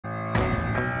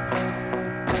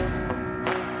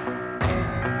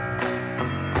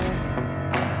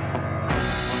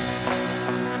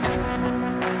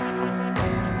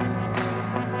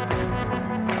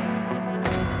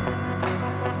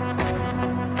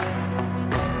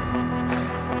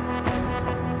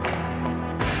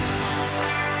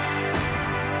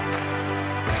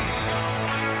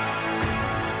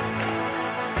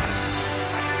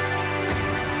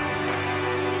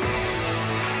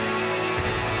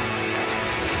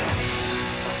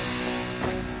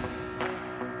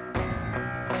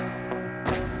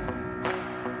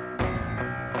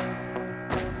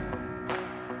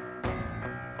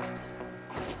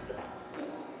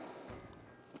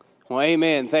Well,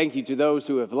 amen. Thank you to those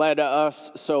who have led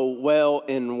us so well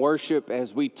in worship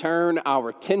as we turn our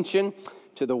attention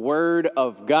to the Word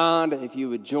of God. If you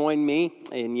would join me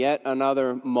in yet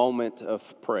another moment of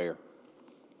prayer.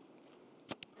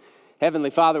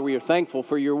 Heavenly Father, we are thankful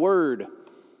for your Word.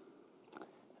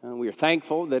 We are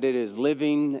thankful that it is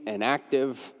living and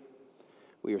active.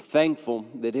 We are thankful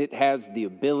that it has the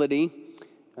ability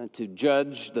to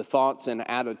judge the thoughts and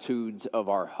attitudes of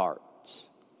our hearts.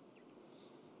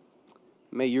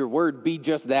 May your word be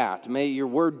just that. May your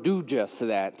word do just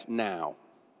that now.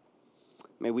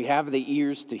 May we have the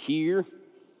ears to hear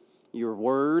your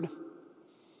word.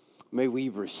 May we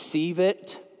receive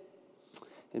it.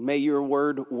 And may your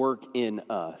word work in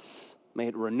us. May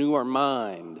it renew our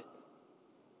mind.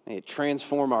 May it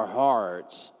transform our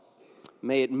hearts.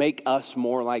 May it make us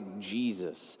more like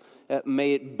Jesus.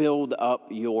 May it build up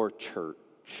your church.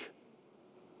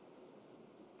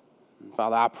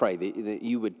 Father, I pray that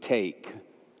you would take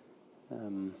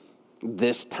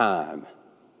this time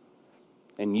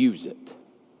and use it.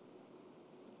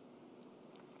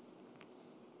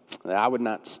 That I would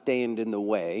not stand in the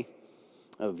way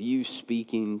of you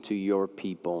speaking to your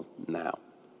people now.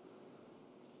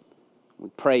 We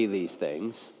pray these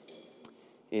things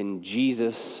in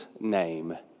Jesus'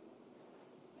 name.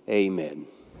 Amen.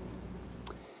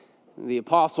 The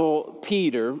Apostle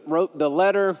Peter wrote the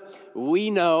letter we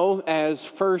know as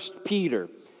 1 Peter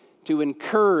to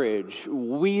encourage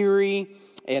weary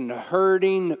and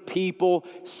hurting people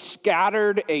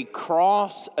scattered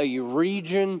across a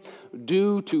region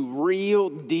due to real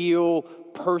deal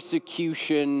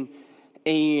persecution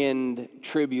and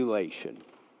tribulation.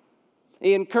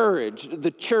 He encouraged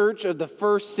the church of the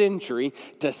first century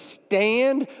to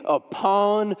stand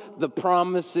upon the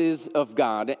promises of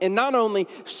God. And not only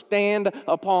stand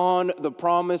upon the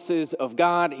promises of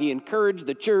God, he encouraged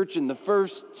the church in the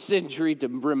first century to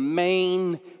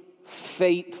remain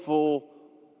faithful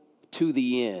to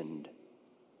the end.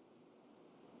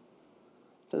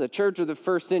 To the church of the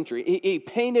first century, he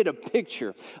painted a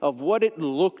picture of what it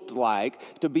looked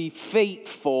like to be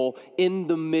faithful in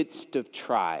the midst of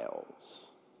trials.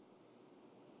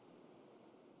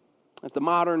 As the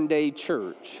modern day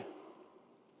church,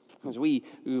 as we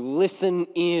listen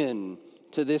in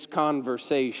to this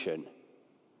conversation,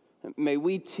 may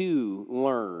we too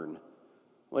learn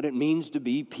what it means to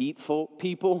be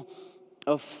people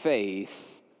of faith,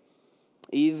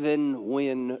 even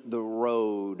when the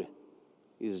road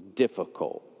is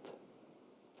difficult.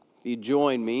 If you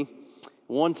join me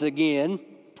once again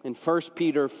in 1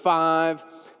 Peter 5,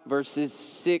 verses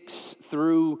 6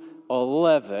 through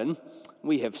 11,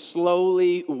 we have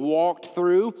slowly walked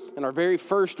through. In our very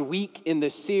first week in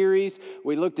this series,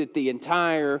 we looked at the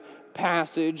entire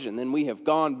passage, and then we have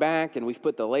gone back and we've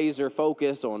put the laser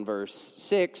focus on verse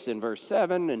 6 and verse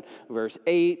 7 and verse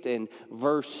 8 and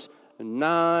verse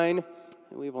 9.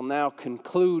 And we will now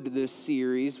conclude this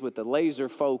series with the laser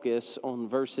focus on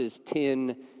verses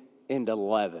 10 and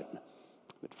 11.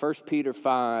 But 1 Peter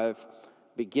 5,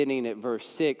 beginning at verse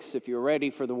 6. If you're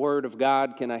ready for the word of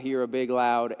God, can I hear a big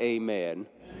loud amen?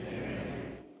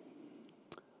 Amen.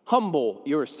 Humble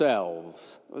yourselves,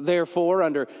 therefore,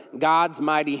 under God's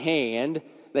mighty hand,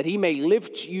 that he may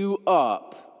lift you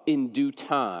up in due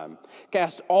time.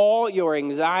 Cast all your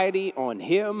anxiety on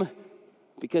him,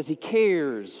 because he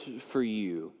cares for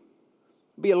you.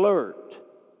 Be alert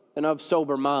and of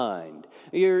sober mind.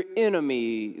 Your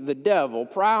enemy, the devil,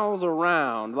 prowls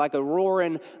around like a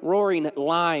roaring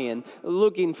lion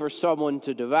looking for someone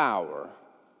to devour.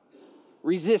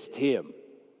 Resist him,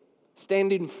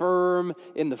 standing firm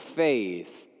in the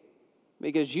faith,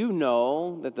 because you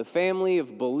know that the family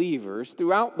of believers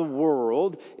throughout the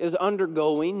world is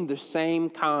undergoing the same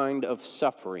kind of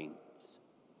sufferings.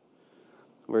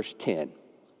 Verse 10,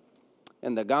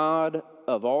 and the God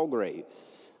of all grace,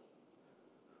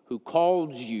 who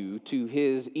called you to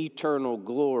his eternal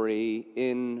glory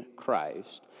in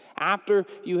Christ, after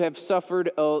you have suffered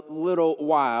a little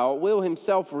while, will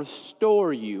himself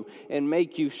restore you and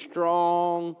make you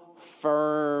strong,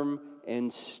 firm,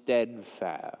 and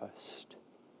steadfast.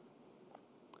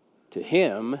 To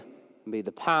him be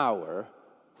the power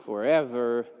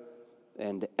forever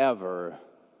and ever.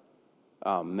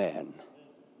 Amen.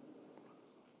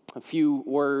 A few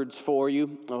words for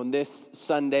you on this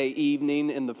Sunday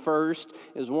evening, and the first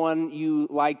is one you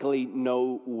likely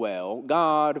know well.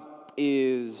 God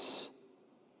is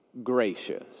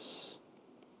gracious.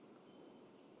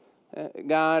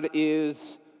 God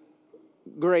is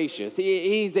gracious.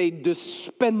 He's a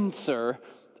dispenser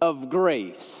of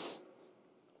grace.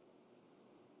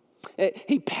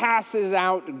 He passes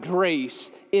out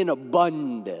grace in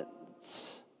abundance.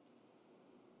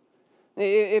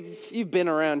 If you've been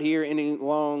around here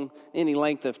any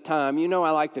length of time, you know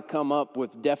I like to come up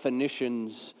with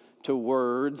definitions to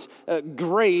words.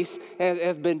 Grace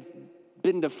has been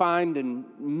defined in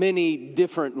many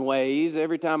different ways.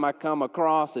 Every time I come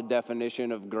across a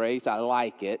definition of grace, I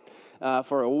like it.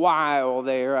 For a while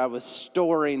there, I was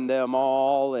storing them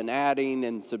all and adding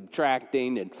and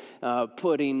subtracting and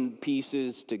putting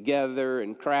pieces together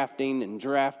and crafting and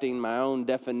drafting my own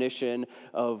definition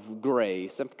of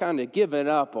grace. I've kind of given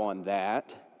up on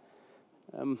that.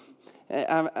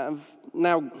 I've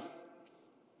now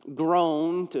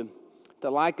grown to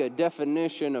like a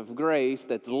definition of grace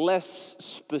that's less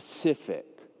specific.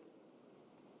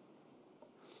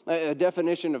 A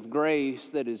definition of grace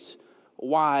that is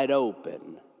wide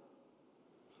open.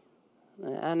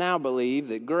 I now believe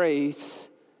that grace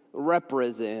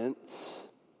represents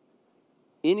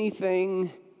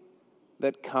anything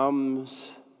that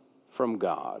comes from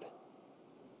God.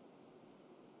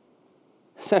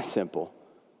 It's that simple.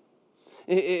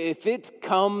 If it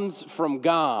comes from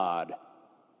God,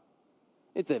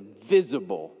 it's a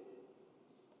visible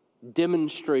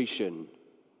demonstration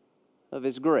of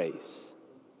His grace.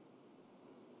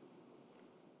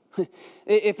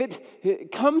 If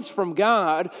it comes from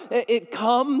God, it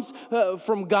comes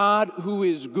from God who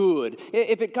is good.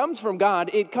 If it comes from God,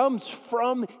 it comes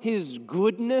from His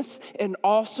goodness and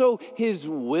also His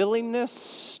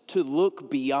willingness to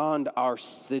look beyond our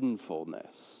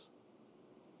sinfulness.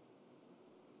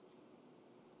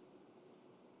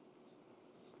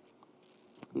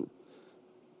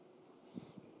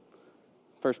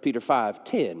 First Peter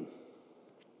 5:10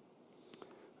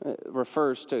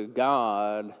 refers to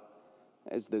God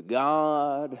as the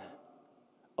God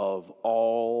of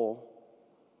all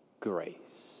grace.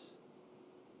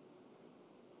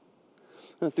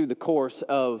 Through the course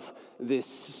of this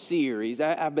series,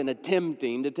 I've been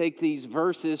attempting to take these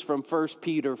verses from 1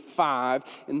 Peter 5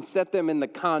 and set them in the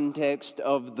context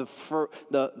of the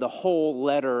whole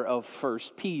letter of 1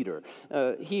 Peter.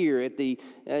 Here at the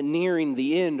nearing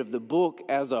the end of the book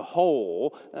as a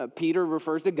whole, Peter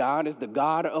refers to God as the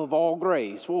God of all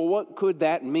grace. Well, what could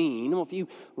that mean? Well, if you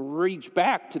reach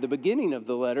back to the beginning of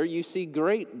the letter, you see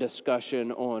great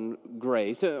discussion on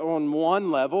grace. On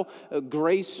one level,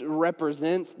 grace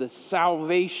represents the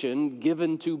salvation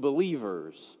given to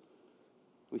believers.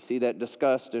 We see that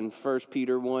discussed in 1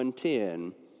 Peter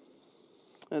 1:10.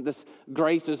 This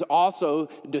grace is also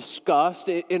discussed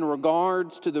in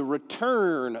regards to the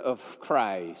return of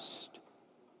Christ.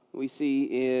 We see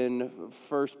in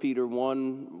 1 Peter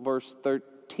 1, verse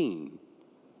 13.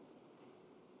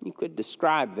 You could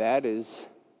describe that as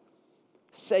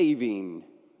saving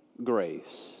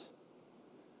grace.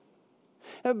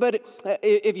 But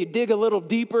if you dig a little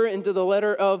deeper into the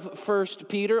letter of 1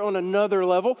 Peter on another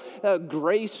level,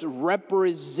 grace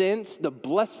represents the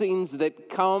blessings that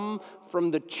come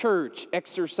from the church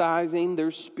exercising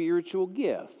their spiritual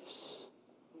gifts.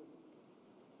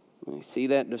 We see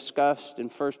that discussed in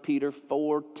 1 Peter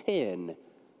 4:10.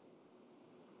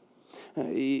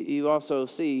 You also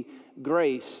see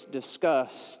grace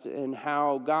discussed in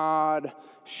how God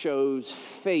shows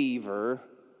favor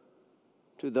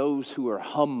to those who are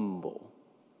humble.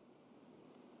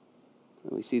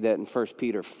 We see that in 1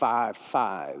 Peter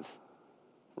 5:5,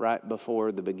 right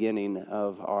before the beginning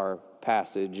of our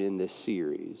passage in this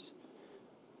series.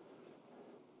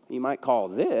 You might call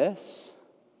this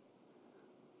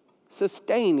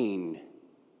sustaining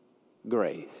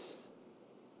grace.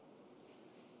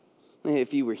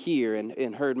 If you were here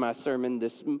and heard my sermon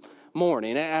this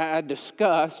morning, I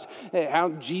discussed how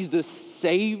Jesus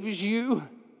saves you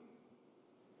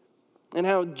and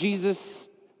how Jesus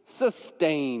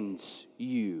sustains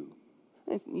you.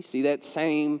 You see that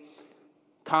same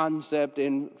concept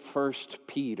in 1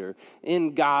 Peter.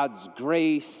 In God's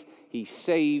grace, He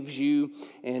saves you,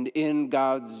 and in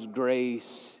God's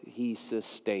grace, He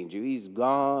sustains you. He's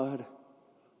God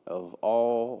of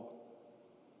all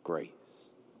grace.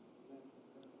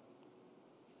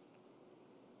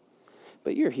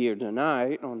 But you're here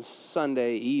tonight on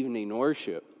Sunday evening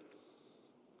worship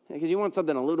because you want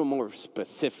something a little more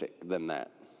specific than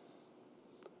that.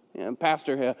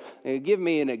 Pastor, give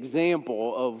me an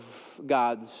example of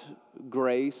God's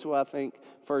grace. Well, I think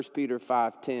 1 Peter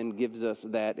 5:10 gives us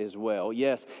that as well.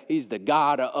 Yes, He's the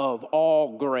God of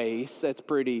all grace. That's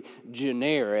pretty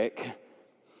generic.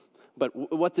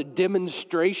 But what's a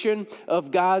demonstration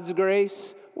of God's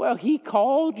grace? Well, He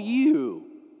called you.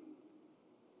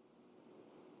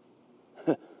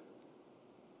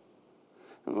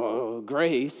 Oh,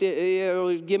 grace,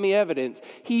 give me evidence.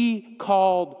 He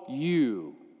called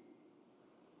you.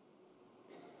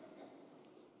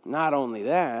 Not only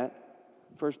that,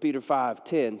 1 Peter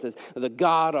 5:10 says, the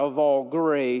God of all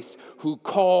grace who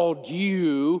called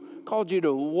you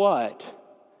to what?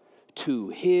 To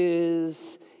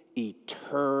His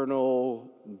eternal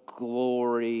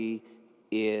glory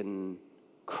in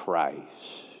Christ.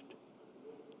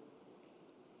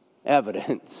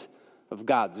 Evidence of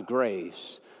God's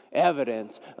grace.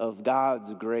 Evidence of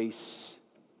God's grace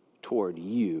toward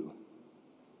you.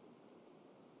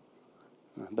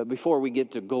 But before we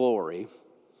get to glory,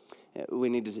 we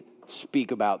need to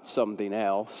speak about something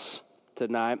else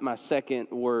tonight. My second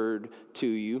word to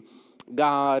you,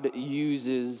 God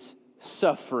uses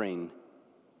suffering.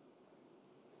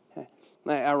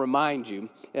 I remind you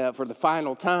for the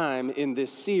final time in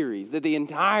this series that the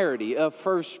entirety of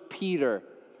 1 Peter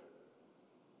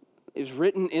is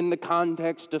written in the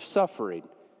context of suffering.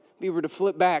 If you were to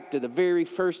flip back to the very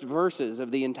first verses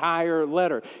of the entire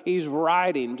letter, he's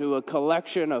writing to a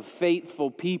collection of faithful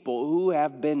people who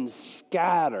have been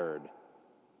scattered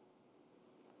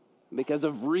because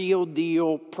of real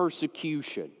deal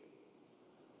persecution.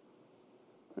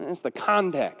 That's the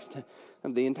context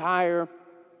of the entire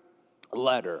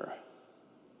letter.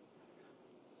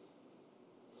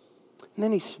 And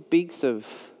then he speaks of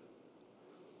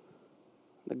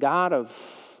the God of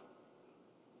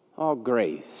all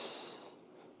grace.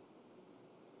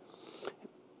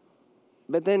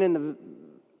 But then in the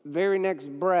very next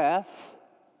breath,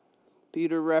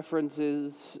 Peter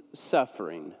references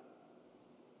suffering.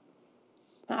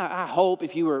 I hope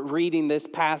if you were reading this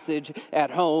passage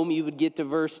at home, you would get to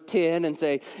verse 10 and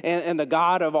say, and the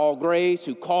God of all grace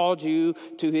who called you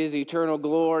to His eternal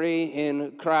glory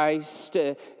in Christ,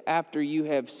 after you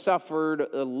have suffered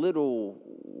a little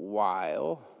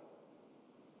while.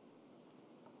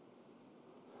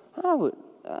 I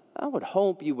would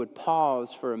hope you would pause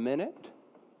for a minute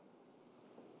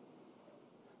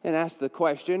and ask the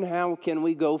question, how can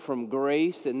we go from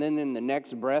grace and then in the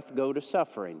next breath go to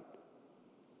suffering?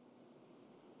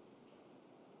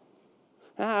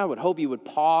 I would hope you would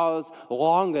pause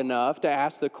long enough to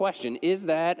ask the question, is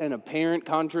that an apparent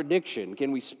contradiction?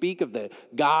 Can we speak of the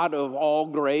God of all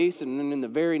grace and then in the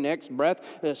very next breath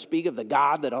speak of the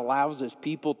God that allows His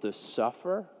people to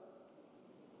suffer?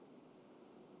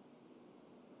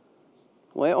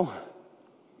 Well,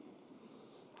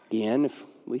 again, if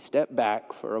we step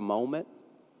back for a moment,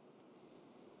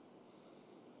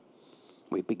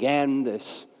 we began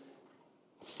this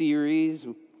series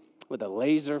with a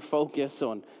laser focus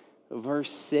on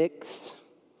verse 6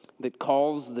 that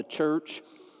calls the church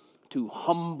to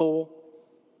humble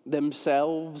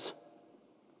themselves.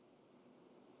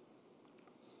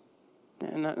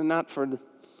 And not for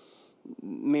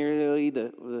merely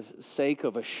the sake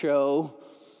of a show,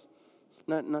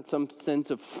 not some sense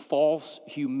of false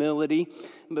humility,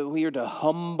 but we are to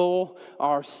humble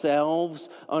ourselves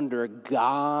under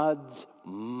God's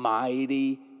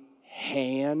mighty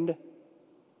hand.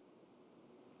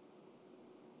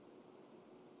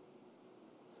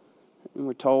 And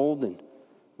we're told in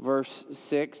verse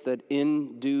 6 that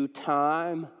in due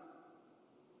time,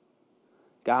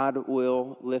 God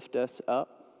will lift us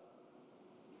up.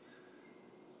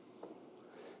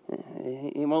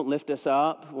 He won't lift us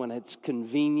up when it's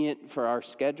convenient for our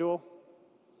schedule.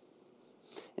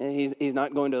 He's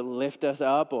not going to lift us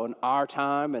up on our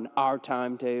time and our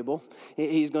timetable.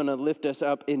 He's going to lift us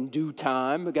up in due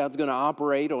time. God's going to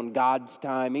operate on God's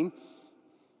timing.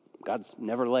 God's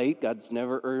never late. God's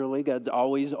never early. God's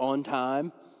always on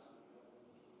time.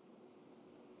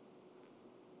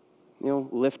 He'll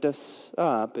lift us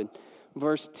up. And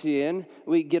verse 10,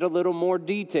 we get a little more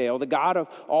detail. The God of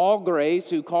all grace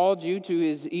who called you to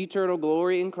His eternal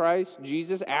glory in Christ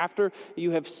Jesus, after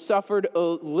you have suffered a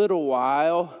little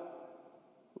while,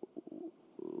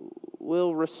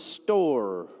 will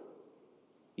restore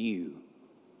you.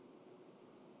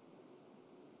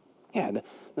 Yeah,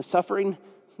 the suffering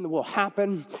will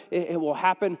happen. It will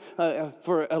happen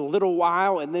for a little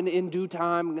while, and then in due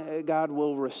time, God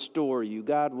will restore you.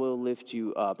 God will lift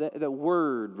you up. The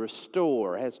word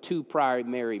restore has two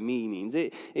primary meanings.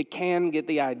 It can get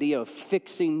the idea of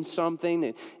fixing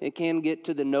something. It can get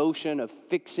to the notion of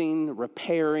fixing,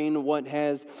 repairing what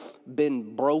has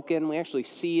been broken. We actually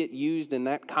see it used in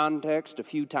that context a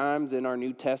few times in our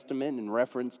New Testament in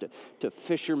reference to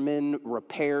fishermen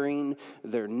repairing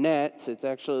their nets. It's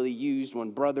actually used when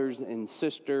brothers and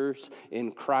sisters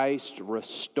in Christ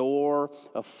restore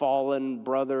a fallen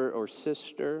brother or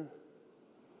sister.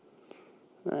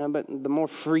 But the more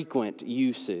frequent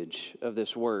usage of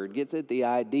this word gets at the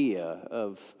idea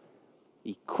of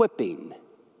equipping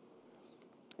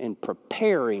and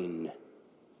preparing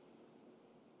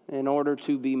in order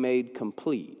to be made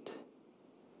complete.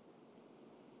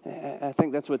 I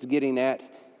think that's what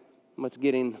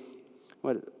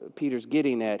Peter's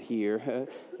getting at here.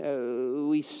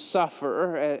 We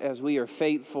suffer as we are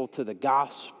faithful to the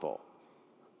gospel.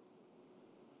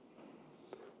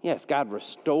 Yes, God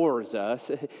restores us.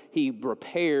 He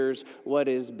repairs what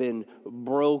has been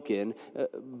broken.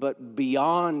 But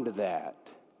beyond that,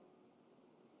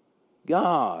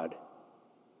 God,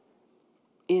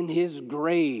 in His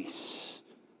grace,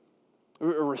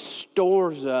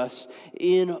 restores us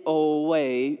in a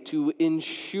way to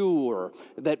ensure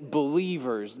that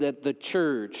believers, that the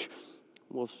church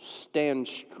will stand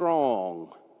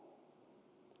strong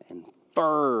and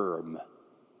firm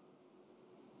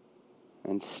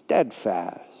and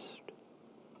steadfast.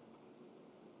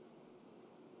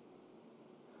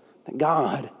 That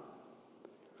God,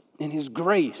 in His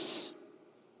grace,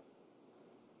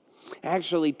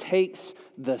 actually takes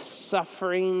the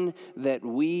suffering that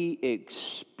we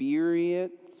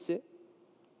experience it,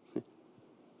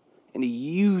 and He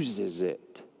uses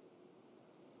it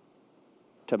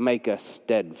to make us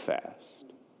steadfast.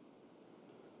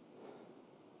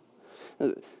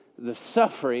 The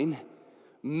suffering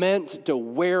meant to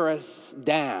wear us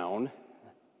down.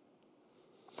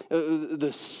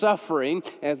 The suffering,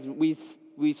 as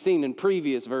we've seen in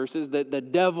previous verses, that the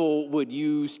devil would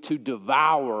use to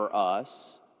devour us,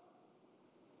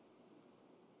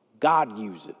 God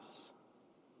uses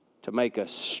to make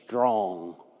us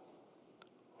strong,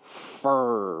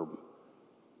 firm,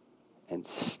 and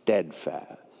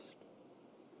steadfast.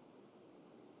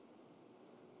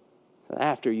 So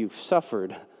after you've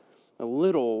suffered a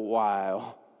little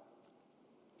while,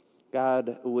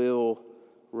 God will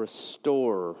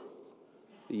restore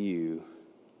you.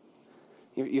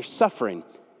 Your suffering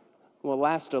will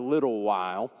last a little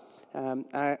while.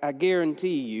 I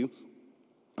guarantee you,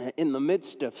 in the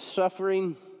midst of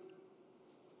suffering,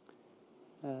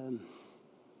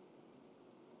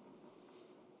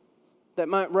 that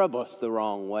might rub us the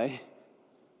wrong way.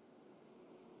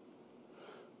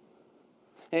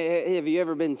 Have you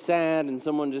ever been sad and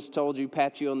someone just told you,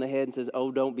 pat you on the head and says,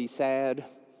 "Oh, don't be sad"?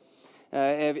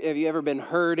 Have you ever been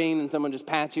hurting and someone just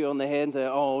pats you on the head and says,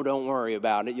 "Oh, don't worry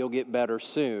about it, you'll get better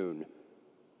soon"?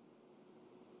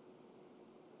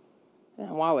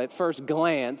 And while at first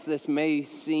glance this may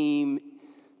seem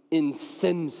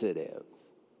insensitive,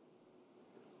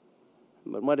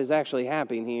 but what is actually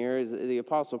happening here is the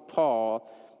Apostle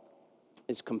Paul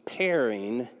is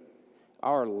comparing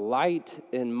our light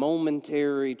and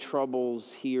momentary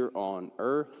troubles here on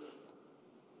earth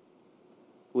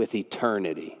with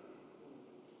eternity.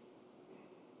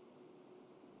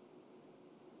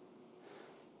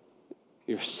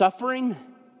 Your suffering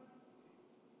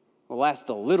will last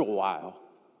a little while.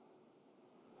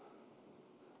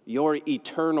 Your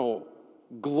eternal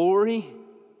glory,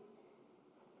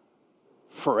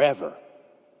 forever.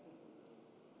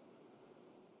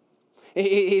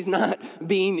 He's not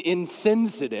being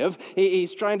insensitive.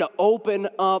 He's trying to open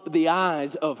up the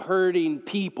eyes of hurting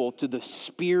people to the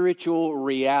spiritual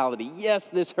reality. Yes,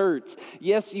 this hurts.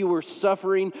 Yes, you are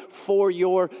suffering for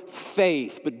your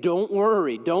faith. But don't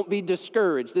worry. Don't be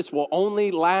discouraged. This will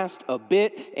only last a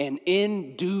bit, and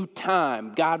in due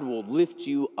time, God will lift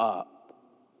you up.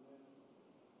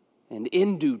 And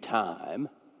in due time,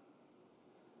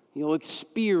 you'll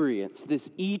experience this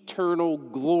eternal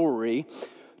glory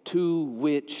to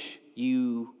which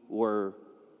you were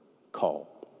called.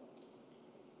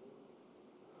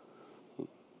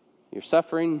 You're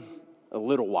suffering a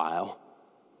little while.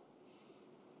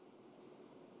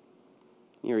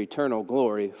 Your eternal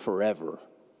glory forever.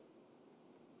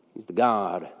 He's the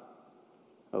God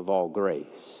of all grace.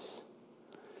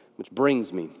 Which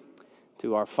brings me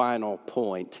to our final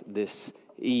point this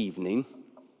evening.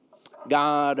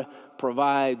 God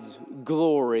provides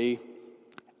glory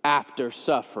after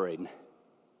suffering.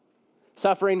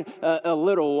 Suffering a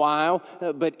little while,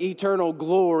 but eternal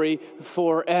glory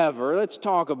forever. Let's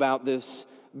talk about this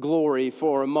glory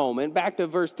for a moment. Back to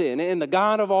verse 10. And the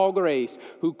God of all grace,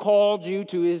 who called you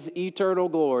to His eternal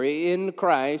glory in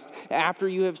Christ, after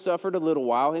you have suffered a little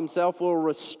while, Himself will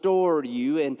restore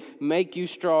you and make you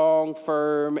strong,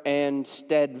 firm, and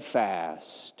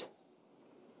steadfast.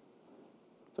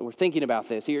 So we're thinking about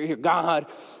this. Here God,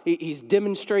 He's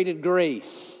demonstrated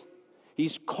grace.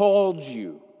 He's called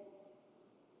you.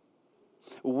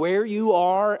 Where you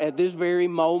are at this very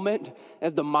moment,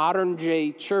 as the modern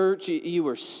day church, you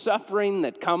are suffering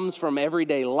that comes from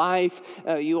everyday life.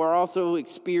 You are also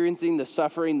experiencing the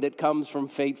suffering that comes from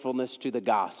faithfulness to the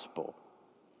gospel.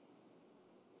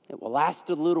 It will last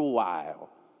a little while,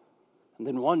 and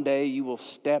then one day you will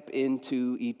step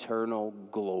into eternal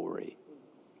glory.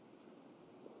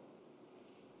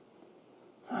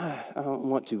 I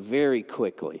want to very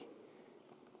quickly.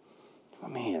 Oh,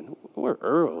 man, we're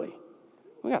early.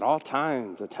 We got all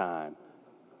kinds of time.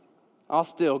 I'll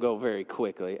still go very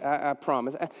quickly, I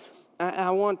promise.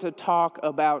 I want to talk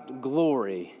about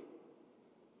glory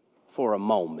for a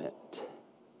moment.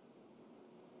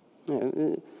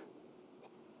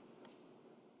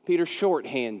 Peter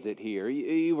shorthands it here.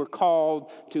 You were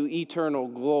called to eternal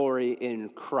glory in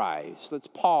Christ. Let's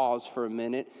pause for a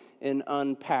minute and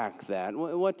unpack that.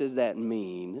 What does that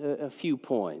mean? A few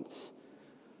points.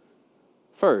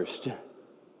 First,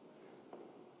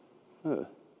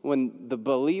 when the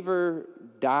believer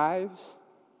dies,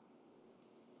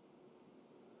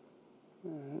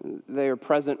 they are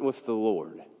present with the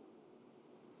Lord.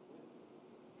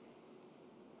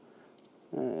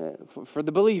 For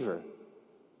the believer,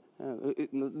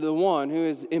 the one who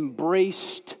has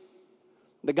embraced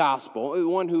the gospel, the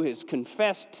one who has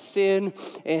confessed sin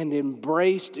and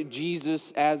embraced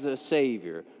Jesus as a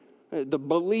Savior, the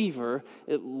believer,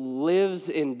 it lives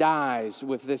and dies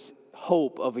with this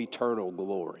hope of eternal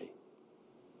glory.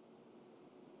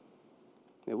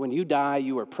 When you die,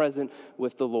 you are present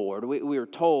with the Lord. We are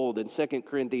told in 2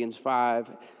 Corinthians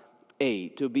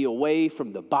 5:8, to be away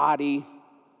from the body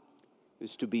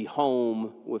is to be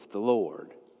home with the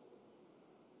Lord.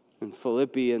 In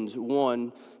Philippians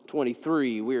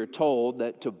 1:23, we are told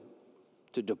that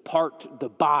to depart the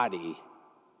body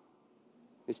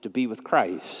is to be with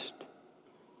Christ.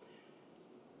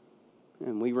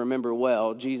 And we remember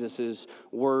well Jesus'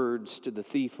 words to the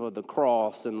thief of the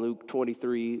cross in Luke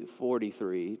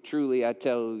 23:43. Truly I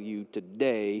tell you,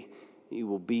 today you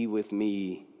will be with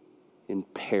me in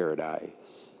paradise.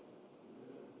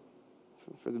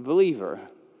 For the believer,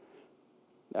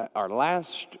 our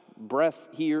last breath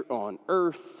here on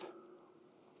earth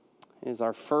is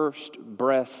our first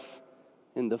breath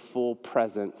in the full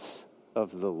presence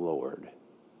of the Lord.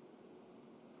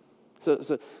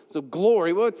 So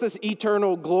glory, what's this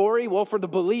eternal glory? Well, for the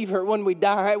believer, when we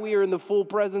die, we are in the full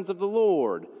presence of the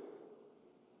Lord.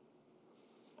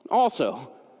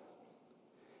 Also,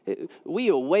 we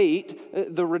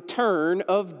await the return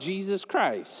of Jesus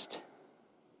Christ.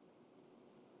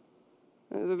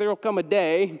 There will come a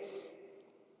day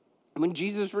when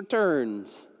Jesus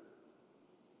returns.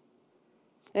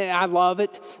 And I love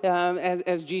it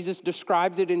as Jesus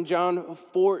describes it in John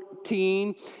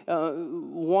 14,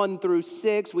 1 through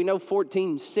 6. We know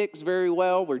 14:6 very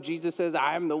well, where Jesus says,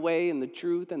 I am the way and the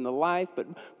truth and the life. But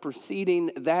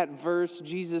preceding that verse,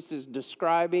 Jesus is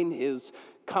describing his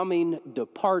coming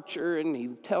departure, and he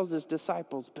tells his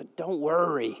disciples, but don't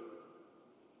worry.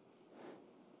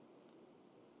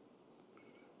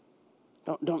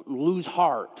 Don't lose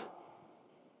heart.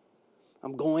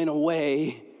 I'm going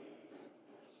away,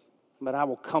 but I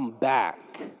will come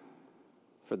back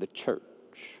for the church.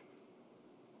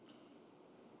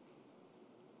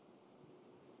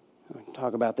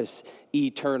 Talk about this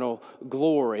eternal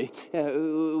glory.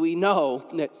 We know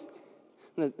that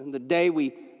the day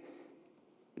we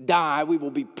die, we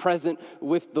will be present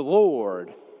with the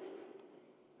Lord.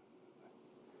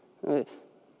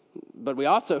 But we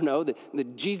also know that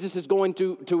Jesus is going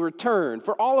to return.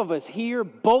 For all of us here,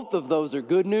 both of those are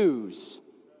good news.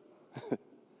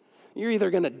 You're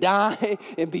either going to die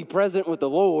and be present with the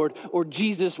Lord, or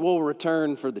Jesus will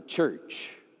return for the church.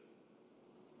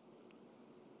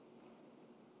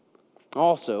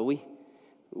 Also,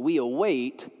 we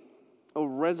await a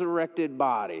resurrected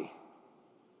body.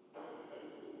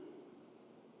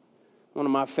 One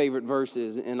of my favorite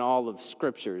verses in all of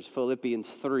Scripture is Philippians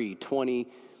 3:20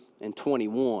 and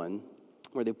 21,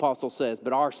 where the apostle says,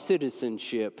 but our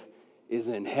citizenship is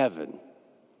in heaven.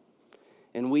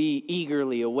 And we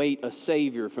eagerly await a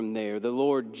Savior from there, the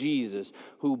Lord Jesus,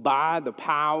 who by the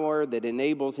power that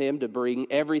enables him to bring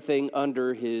everything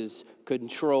under his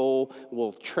control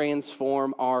will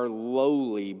transform our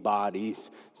lowly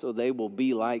bodies so they will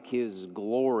be like his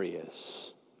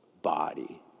glorious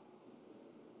body.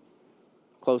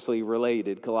 Closely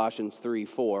related, Colossians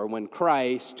 3:4, when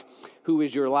Christ, who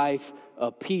is your life,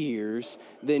 appears,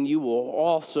 then you will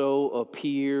also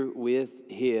appear with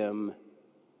him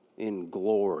in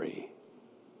glory.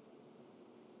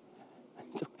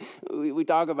 So we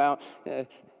talk about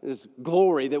this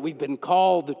glory that we've been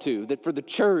called to, that for the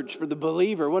church, for the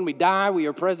believer, when we die, we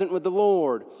are present with the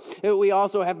Lord. We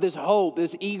also have this hope,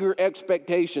 this eager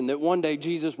expectation that one day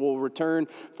Jesus will return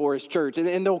for his church.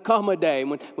 And there'll come a day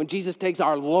when Jesus takes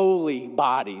our lowly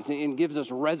bodies and gives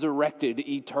us resurrected,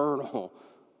 eternal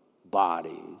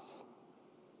bodies.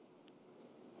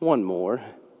 One more.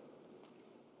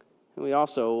 We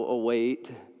also await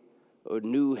a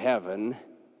new heaven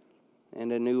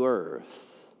and a new earth.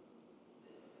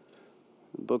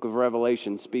 The book of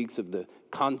Revelation speaks of the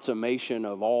consummation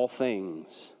of all things.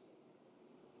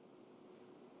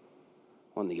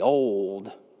 When the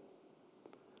old,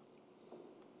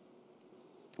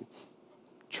 it's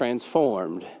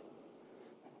transformed.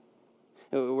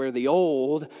 Where the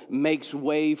old makes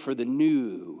way for the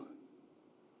new.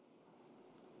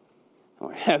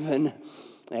 Where heaven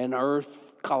and earth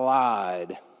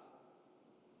collide.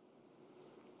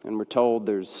 And we're told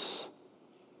there's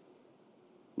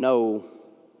no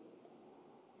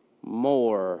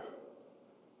more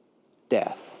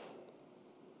death.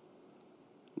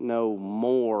 No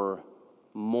more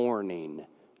mourning.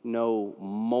 No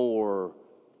more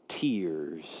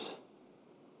tears.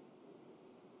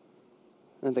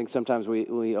 I think sometimes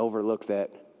we overlook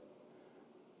that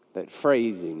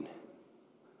phrasing.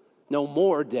 No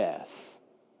more death.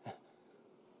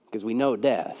 Because we know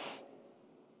death.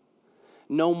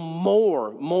 No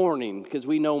more mourning, because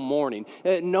we know mourning.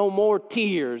 No more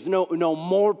tears, no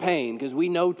more pain, because we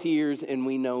know tears and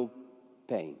we know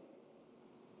pain.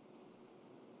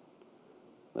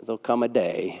 But there'll come a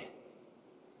day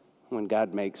when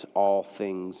God makes all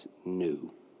things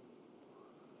new.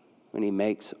 When He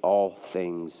makes all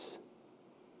things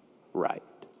right.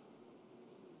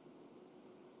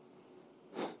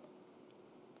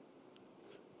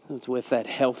 So it's with that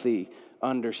healthy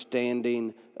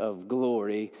understanding of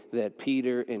glory that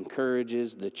Peter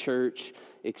encourages the church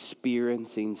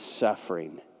experiencing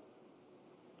suffering.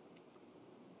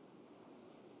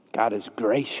 God is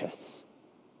gracious.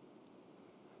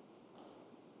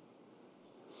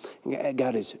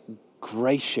 God is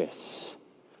gracious,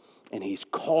 and He's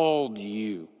called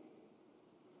you.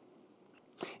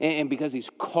 And because He's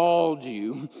called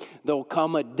you, there'll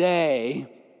come a day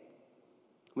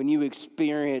when you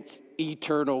experience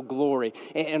eternal glory.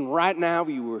 And right now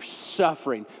you are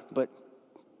suffering, but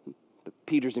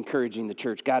Peter's encouraging the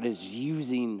church. God is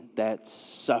using that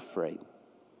suffering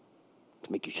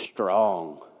to make you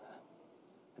strong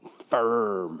and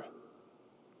firm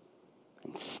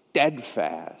and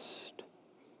steadfast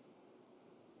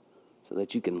so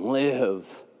that you can live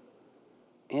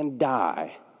and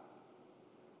die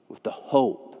with the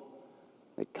hope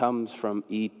that comes from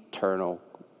eternal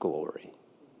glory.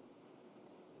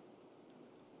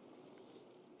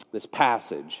 This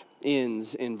passage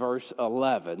ends in verse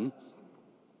 11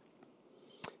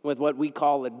 with what we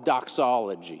call a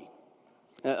doxology,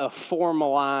 a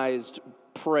formalized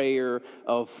prayer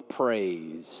of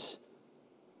praise.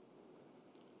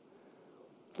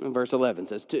 And verse 11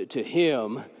 says, to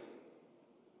Him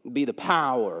be the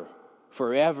power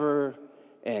forever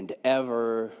and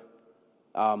ever.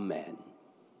 Amen.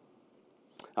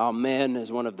 Amen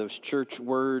is one of those church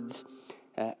words.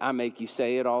 I make you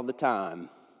say it all the time.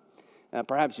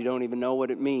 Perhaps you don't even know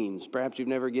what it means. Perhaps you've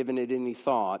never given it any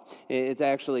thought. It's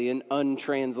actually an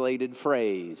untranslated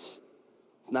phrase.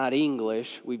 It's not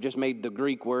English. We've just made the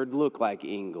Greek word look like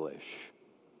English.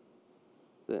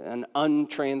 An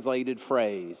untranslated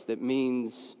phrase that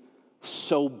means,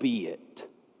 so be it.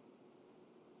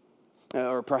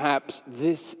 Or perhaps,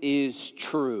 this is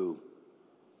true.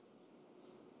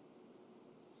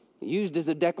 Used as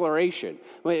a declaration.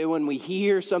 When we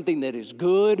hear something that is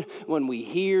good, when we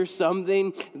hear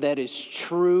something that is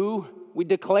true, we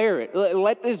declare it.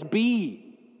 Let this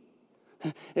be.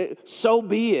 So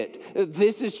be it.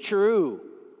 This is true.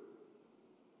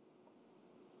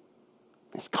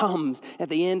 This comes at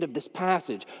the end of this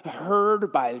passage,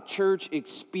 heard by a church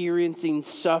experiencing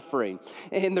suffering.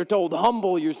 And they're told,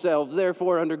 humble yourselves,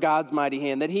 therefore, under God's mighty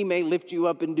hand, that He may lift you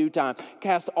up in due time.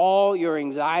 Cast all your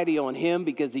anxiety on Him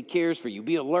because He cares for you.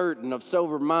 Be alert and of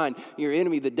sober mind. Your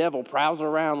enemy, the devil, prowls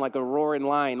around like a roaring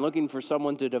lion, looking for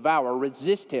someone to devour.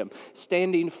 Resist him,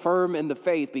 standing firm in the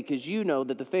faith, because you know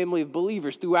that the family of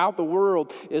believers throughout the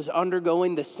world is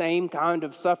undergoing the same kind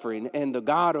of suffering. And the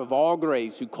God of all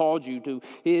grace, who called you to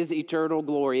His eternal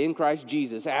glory in Christ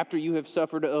Jesus, after you have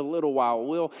suffered a little while,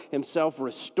 will Himself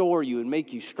restore you and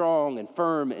make you strong and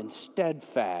firm and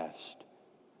steadfast.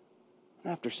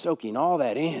 And after soaking all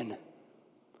that in,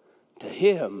 to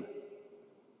Him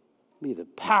be the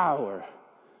power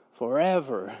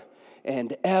forever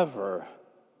and ever.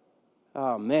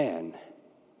 Amen.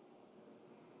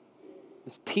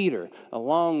 It's Peter,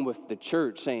 along with the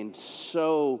church, saying,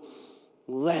 so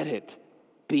let it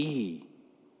be.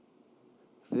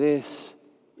 This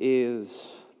is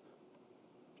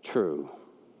true.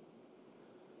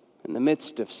 In the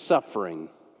midst of suffering,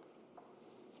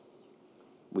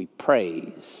 we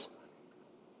praise.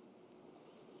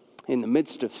 In the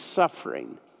midst of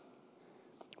suffering,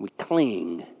 we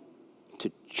cling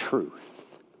to truth.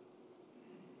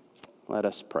 Let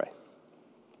us pray.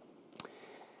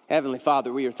 Heavenly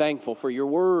Father, we are thankful for your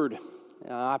word.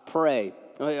 I pray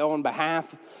on behalf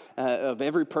of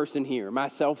every person here,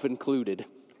 myself included,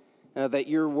 that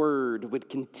your word would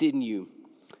continue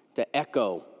to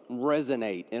echo,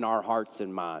 resonate in our hearts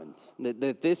and minds.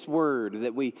 That this word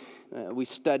that we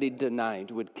studied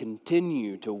tonight would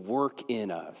continue to work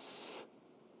in us.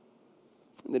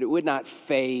 That it would not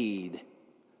fade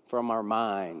from our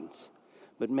minds,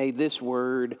 but may this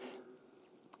word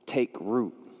take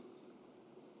root.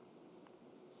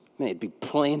 May it be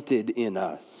planted in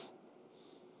us.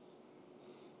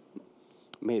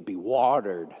 May it be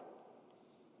watered.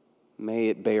 May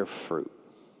it bear fruit.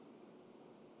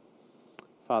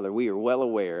 Father, we are well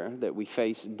aware that we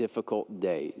face difficult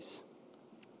days.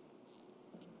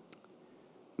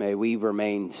 May we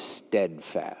remain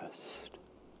steadfast.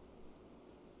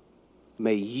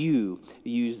 May you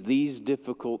use these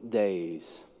difficult days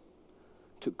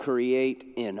to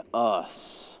create in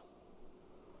us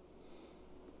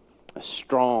a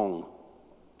strong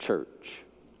church,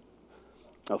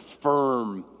 a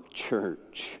firm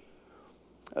church,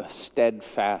 a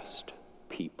steadfast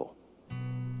people.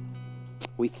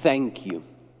 We thank you.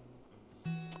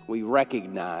 We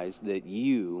recognize that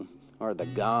you are the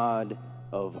God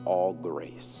of all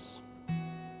grace.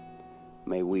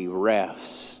 May we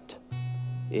rest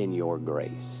in your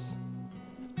grace.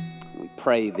 We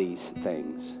pray these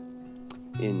things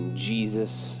in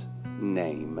Jesus'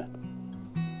 name.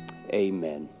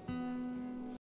 Amen.